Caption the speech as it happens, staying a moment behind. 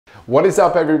What is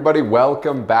up, everybody?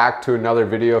 Welcome back to another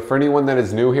video. For anyone that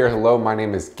is new here, hello, my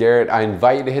name is Garrett. I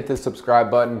invite you to hit the subscribe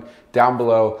button down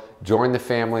below. Join the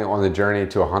family on the journey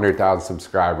to 100,000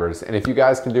 subscribers. And if you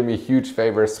guys can do me a huge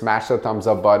favor, smash the thumbs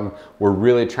up button. We're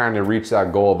really trying to reach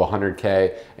that goal of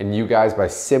 100K. And you guys, by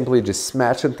simply just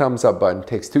smashing the thumbs up button,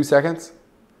 takes 2 seconds,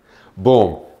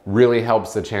 boom, really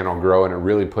helps the channel grow and it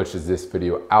really pushes this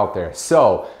video out there.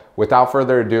 So without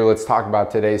further ado, let's talk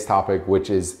about today's topic, which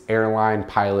is airline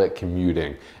pilot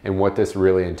commuting and what this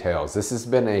really entails. This has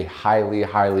been a highly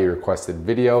requested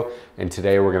video, and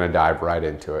today we're gonna dive right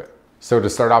into it. So to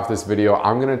start off this video,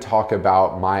 I'm gonna talk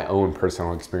about my own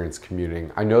personal experience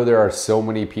commuting. I know there are so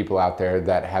many people out there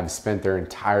that have spent their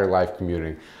entire life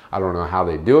commuting. I don't know how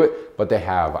they do it, but they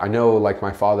have. I know, like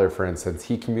my father, for instance,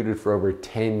 he commuted for over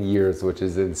 10 years, which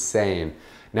is insane.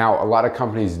 Now, a lot of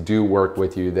companies do work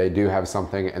with you. They do have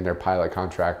something in their pilot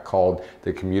contract called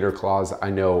the commuter clause. I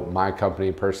know my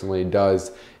company personally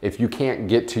does. If you can't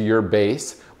get to your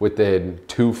base within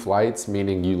 2 flights,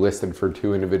 meaning you listed for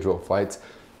 2 individual flights,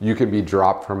 you can be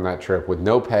dropped from that trip with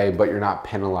no pay, but you're not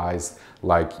penalized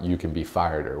like you can be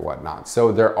fired or whatnot.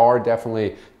 So there are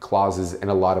definitely clauses in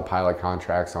a lot of pilot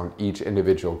contracts on each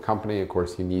individual company. Of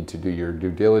course, you need to do your due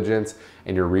diligence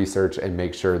and your research and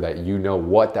make sure that you know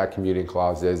what that commuting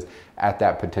clause is at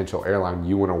that potential airline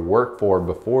you want to work for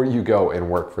before you go and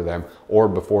work for them, or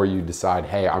before you decide,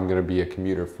 hey, I'm going to be a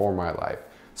commuter for my life.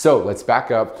 So let's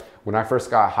back up. When I first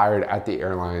got hired at the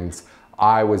airlines,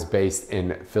 I was based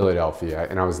in Philadelphia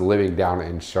and I was living down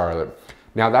in Charlotte.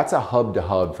 Now that's a hub to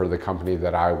hub for the company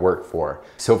that I work for.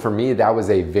 So for me, that was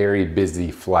a very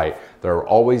busy flight. There are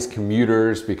always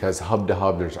commuters because hub to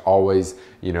hub, there's always,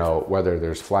 whether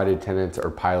there's flight attendants or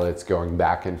pilots going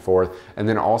back and forth. And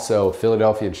then also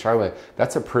Philadelphia and Charlotte,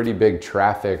 that's a pretty big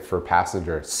traffic for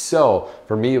passengers. So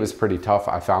for me, it was pretty tough.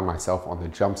 I found myself on the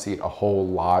jump seat a whole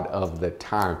lot of the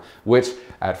time, which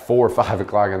at 4 or 5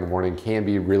 o'clock in the morning can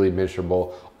be really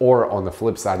miserable. Or on the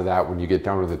flip side of that, when you get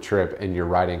done with the trip and you're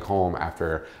riding home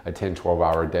after a 10,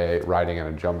 12-hour day, riding in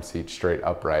a jump seat straight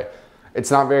upright.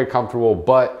 It's not very comfortable,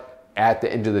 but at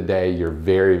the end of the day, you're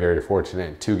very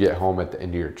fortunate to get home at the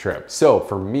end of your trip. So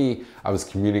for me, I was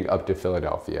commuting up to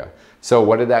Philadelphia. So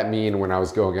what did that mean when I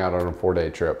was going out on a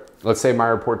 4-day trip? Let's say my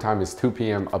report time is 2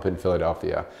 p.m. up in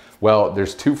Philadelphia. Well,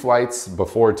 there's 2 flights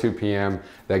before 2 p.m.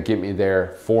 that get me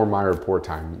there for my report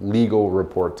time, legal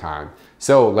report time.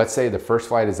 So let's say the first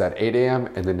flight is at 8 a.m.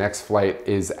 and the next flight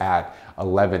is at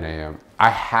 11 a.m. I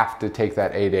have to take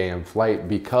that 8 a.m. flight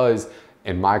because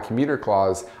in my commuter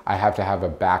clause, I have to have a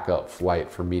backup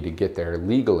flight for me to get there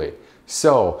legally.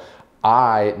 So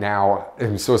I now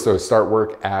am supposed to start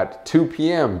work at 2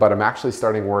 p.m., but I'm actually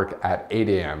starting work at 8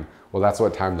 a.m. Well, that's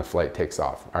what time the flight takes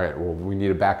off. All right, well, we need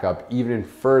to back up even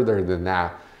further than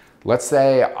that. Let's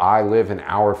say I live an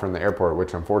hour from the airport,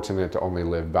 which I'm fortunate to only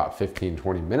live about 15,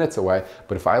 20 minutes away.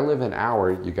 But if I live an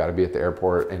hour, you gotta be at the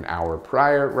airport an hour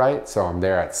prior, right? So I'm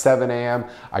there at 7 a.m.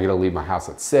 I gotta leave my house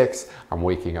at 6. I'm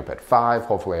waking up at 5.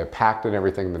 Hopefully I packed and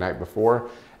everything the night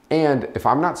before. And if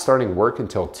I'm not starting work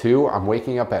until 2, I'm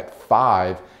waking up at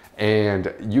 5,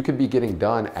 and you could be getting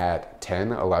done at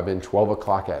 10, 11, 12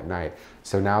 o'clock at night.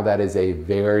 So now that is a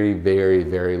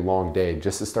very long day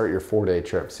just to start your 4-day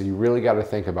trip. So you really got to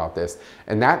think about this.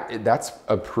 And that's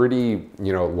a pretty,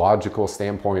 logical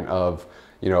standpoint of,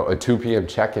 a 2 p.m.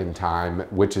 check-in time,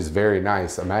 which is very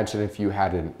nice. Imagine if you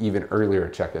had an even earlier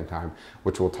check-in time,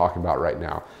 which we'll talk about right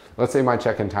now. Let's say my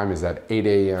check-in time is at 8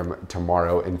 a.m.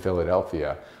 tomorrow in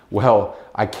Philadelphia. Well,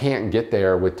 I can't get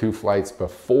there with 2 flights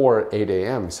before 8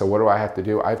 a.m. So what do I have to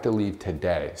do? I have to leave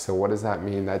today. So what does that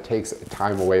mean? That takes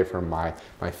time away from my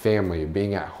family,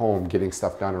 being at home, getting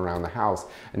stuff done around the house.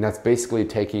 And that's basically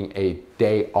taking a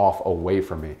day off away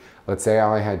from me. Let's say I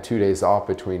only had 2 days off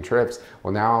between trips.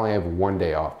 Well, now I only have 1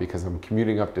 day off because I'm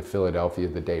commuting up to Philadelphia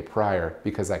the day prior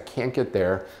because I can't get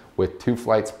there with 2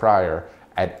 flights prior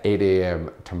at 8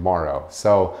 a.m. tomorrow.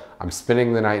 So I'm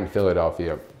spending the night in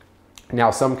Philadelphia. Now,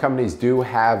 some companies do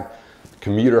have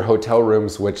commuter hotel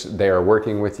rooms, which they are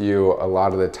working with you a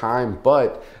lot of the time,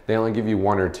 but they only give you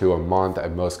 1 or 2 a month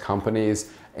at most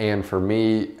companies. And for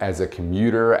me, as a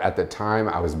commuter at the time,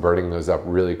 I was burning those up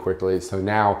really quickly. So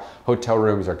now hotel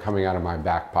rooms are coming out of my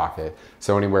back pocket.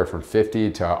 So anywhere from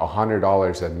 $50 to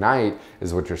 $100 a night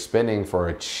is what you're spending for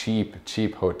a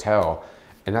cheap hotel.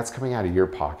 And that's coming out of your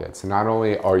pocket. So not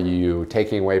only are you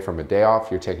taking away from a day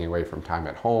off, you're taking away from time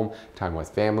at home, time with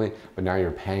family, but now you're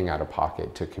paying out of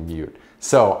pocket to commute.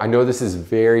 So I know this is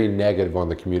very negative on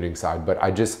the commuting side, but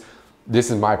this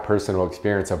is my personal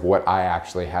experience of what I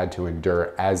actually had to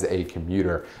endure as a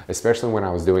commuter, especially when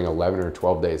I was doing 11 or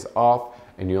 12 days off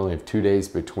and you only have 2 days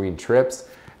between trips.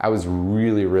 I was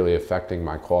really affecting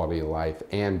my quality of life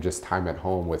and just time at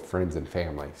home with friends and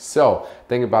family. So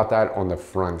think about that on the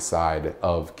front side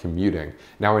of commuting.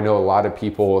 Now I know a lot of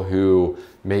people who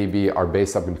maybe are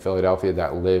based up in Philadelphia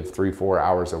that live 3-4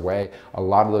 hours away. A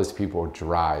lot of those people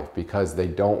drive because they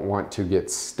don't want to get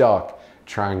stuck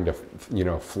trying to,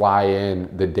 fly in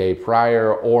the day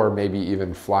prior, or maybe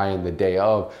even fly in the day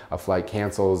of, a flight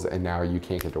cancels and now you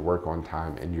can't get to work on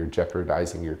time and you're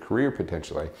jeopardizing your career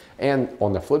potentially. And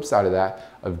on the flip side of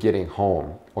that, of getting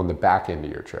home on the back end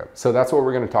of your trip. So that's what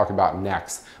we're going to talk about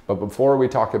next. But before we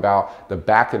talk about the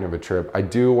back end of a trip, I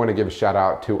do want to give a shout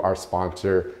out to our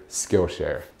sponsor,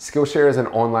 Skillshare. Skillshare is an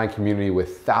online community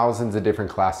with thousands of different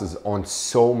classes on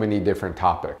so many different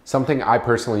topics. Something I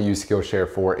personally use Skillshare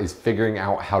for is figuring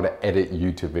out how to edit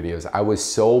YouTube videos. I was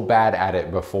so bad at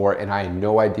it before and I had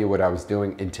no idea what I was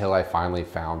doing until I finally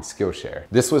found Skillshare.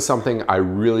 This was something I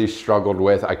really struggled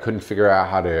with. I couldn't figure out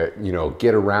how to,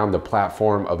 get around the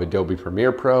platform of Adobe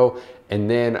Premiere Pro. And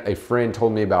then a friend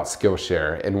told me about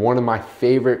Skillshare, and one of my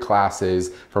favorite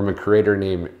classes from a creator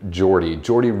named Jordy.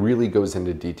 Jordy really goes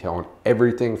into detail on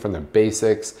everything from the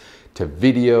basics to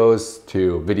videos,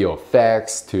 to video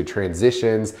effects, to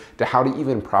transitions, to how to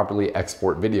even properly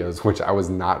export videos, which I was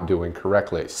not doing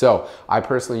correctly. So I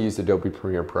personally use Adobe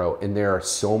Premiere Pro, and there are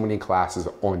so many classes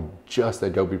on just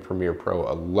Adobe Premiere Pro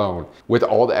alone. With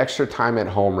all the extra time at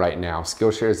home right now,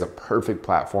 Skillshare is a perfect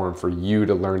platform for you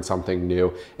to learn something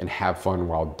new and have fun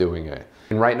while doing it.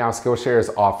 And right now, Skillshare is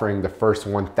offering the first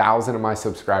 1,000 of my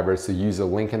subscribers to use a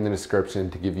link in the description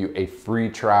to give you a free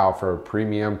trial for a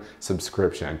premium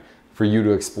subscription for you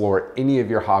to explore any of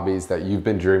your hobbies that you've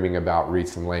been dreaming about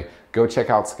recently. Go check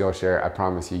out Skillshare. I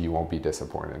promise you, you won't be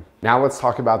disappointed. Now let's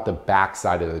talk about the back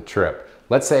side of the trip.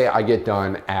 Let's say I get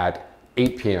done at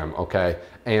 8 p.m., okay?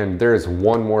 And there's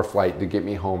one more flight to get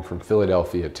me home from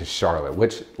Philadelphia to Charlotte,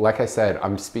 which, like I said,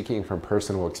 I'm speaking from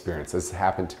personal experience. This has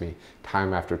happened to me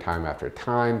time after time after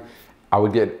time. I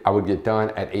would get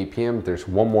done at 8 p.m. There's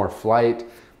one more flight,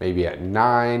 maybe at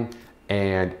 9,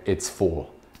 and it's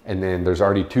full. And then there's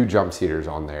already 2 jump seaters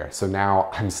on there. So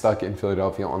now I'm stuck in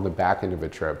Philadelphia on the back end of a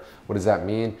trip. What does that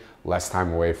mean? Less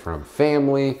time away from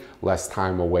family, less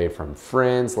time away from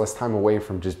friends, less time away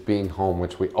from just being home,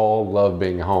 which we all love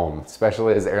being home,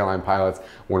 especially as airline pilots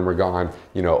when we're gone,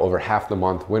 over half the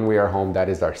month. When we are home, that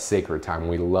is our sacred time.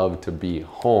 We love to be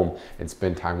home and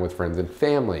spend time with friends and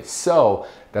family. So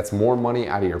that's more money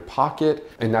out of your pocket,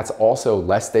 and that's also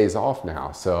less days off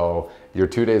now. So your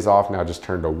 2 days off now just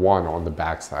turned to 1 on the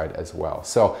backside as well.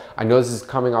 So I know this is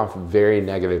coming off very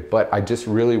negative, but I just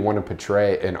really want to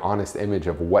portray an honest image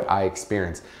of what I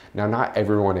experience. Now, not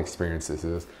everyone experiences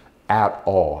this at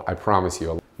all, I promise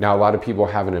you. Now, a lot of people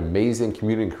have an amazing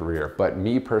commuting career, but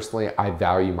me personally, I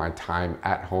value my time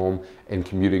at home, and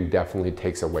commuting definitely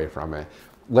takes away from it.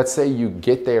 Let's say you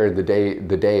get there the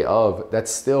day of,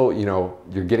 that's still,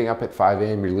 you're getting up at 5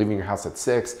 a.m., you're leaving your house at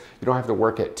 6, you don't have to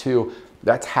work at 2.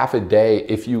 That's half a day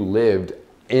if you lived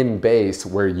in base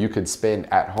where you could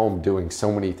spend at home doing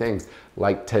so many things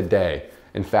like today.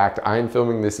 In fact, I am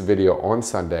filming this video on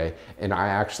Sunday, and I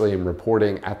actually am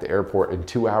reporting at the airport in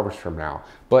 2 hours from now.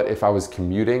 But if I was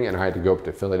commuting and I had to go up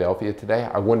to Philadelphia today,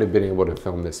 I wouldn't have been able to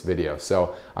film this video.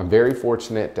 So I'm very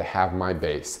fortunate to have my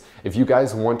base. If you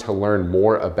guys want to learn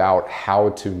more about how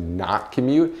to not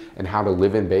commute and how to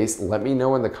live in base, let me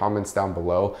know in the comments down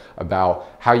below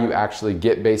about how you actually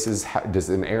get bases. Does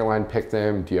an airline pick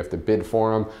them? Do you have to bid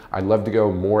for them? I'd love to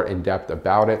go more in depth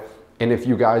about it. And if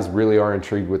you guys really are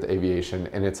intrigued with aviation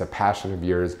and it's a passion of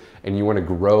yours and you want to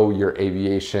grow your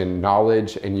aviation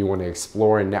knowledge and you want to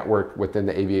explore and network within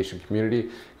the aviation community,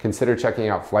 consider checking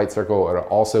out Flyt Circle. It'll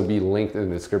also be linked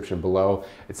in the description below.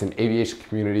 It's an aviation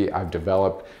community I've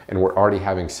developed, and we're already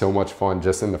having so much fun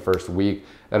just in the first week.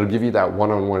 That'll give you that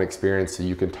one-on-one experience so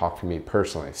you can talk to me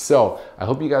personally. So I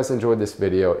hope you guys enjoyed this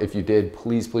video. If you did,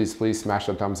 please smash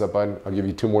the thumbs up button. I'll give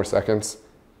you 2 more seconds.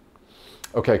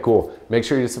 Okay, cool. Make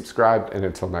sure you're subscribed, and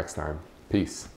until next time, peace.